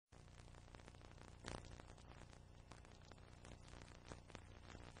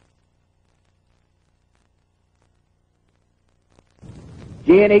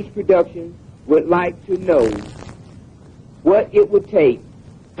J&H Productions would like to know what it would take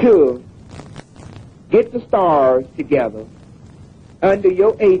to get the stars together under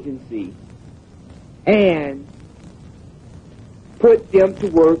your agency and put them to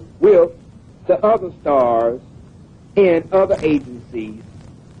work with the other stars in other agencies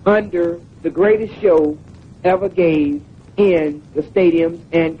under the greatest show ever gave in the stadiums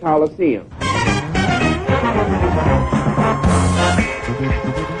and coliseums.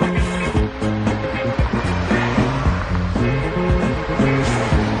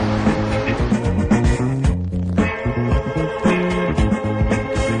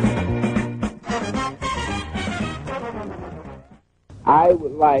 I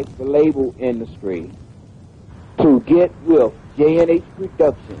would like the label industry to get with J&H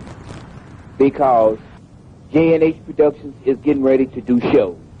Productions because J&H Productions is getting ready to do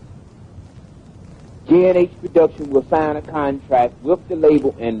shows. J&H Productions will sign a contract with the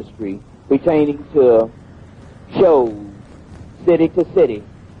label industry pertaining to shows city to city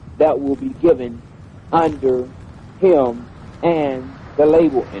that will be given under him and the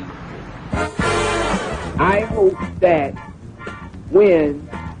label industry. I hope that when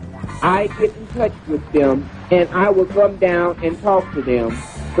I get in touch with them and I will come down and talk to them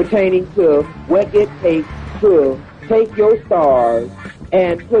pertaining to what it takes to take your stars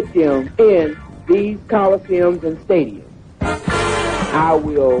and put them in these coliseums and stadiums. I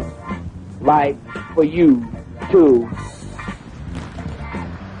will like for you to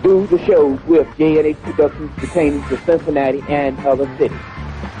do the shows with J&H Productions pertaining to Cincinnati and other cities.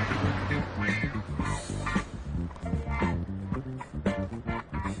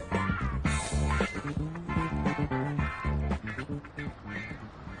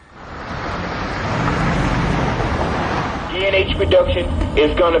 J&H Production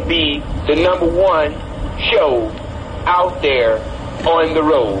is going to be the #1 show out there on the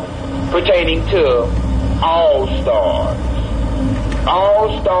road pertaining to all stars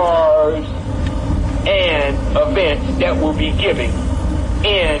and events that will be given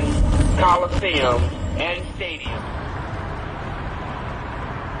in Coliseum and stadiums.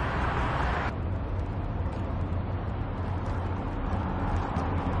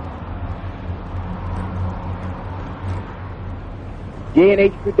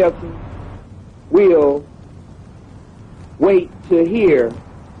 J&H Productions will wait to hear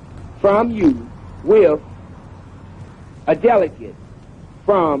from you with a delegate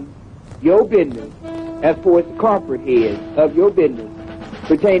from your business as far as the corporate head of your business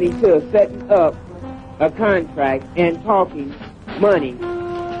pertaining to setting up a contract and talking money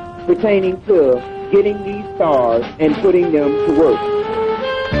pertaining to getting these stars and putting them to work.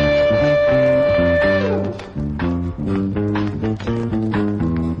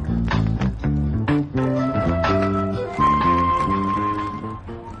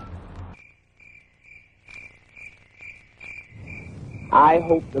 I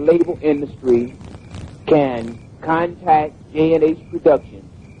hope the label industry can contact J&H Productions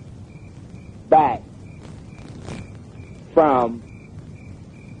back from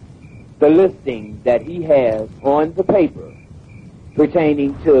the listing that he has on the paper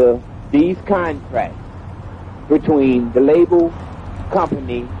pertaining to these contracts between the label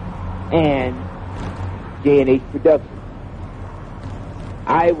company and J&H Productions.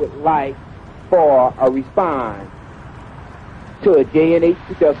 I would like for a response to a J&H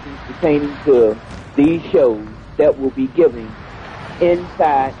Productions pertaining to these shows that will be given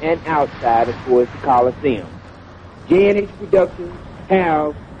inside and outside of course the Coliseum. J&H Productions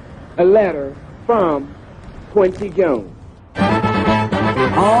have a letter from Quincy Jones.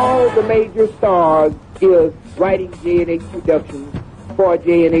 All the major stars is writing J&H Productions for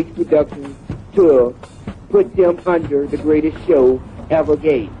J&H Productions to put them under the greatest show ever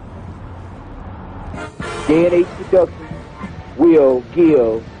gave. J&H Productions will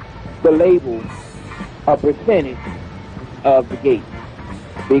give the label a percentage of the gate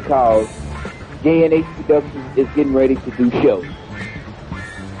because J&H Productions is getting ready to do shows.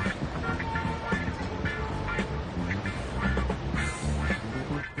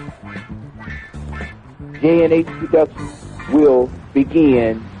 J&H Productions will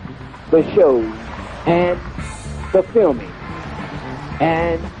begin the shows and the filming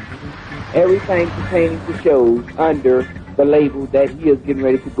and everything pertaining to shows under the label that he is getting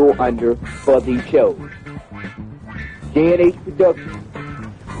ready to go under for these shows. J&H Productions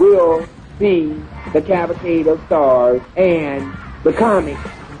will be the cavalcade of stars and the comics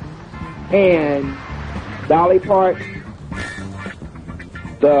and Dolly Parton,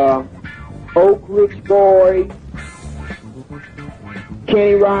 the Oak Ridge Boys,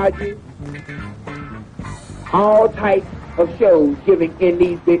 Kenny Rogers, all types of shows given in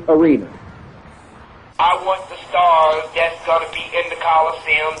these big arenas? I want the stars that's going to be in the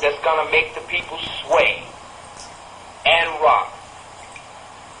Coliseum, that's going to make the people sway and rock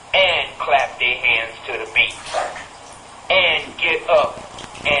and clap their hands to the beat and get up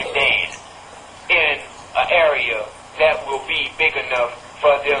and dance in an area that will be big enough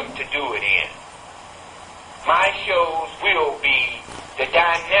for them to do it in. My shows will be the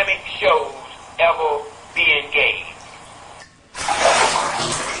dynamic shows ever being gave.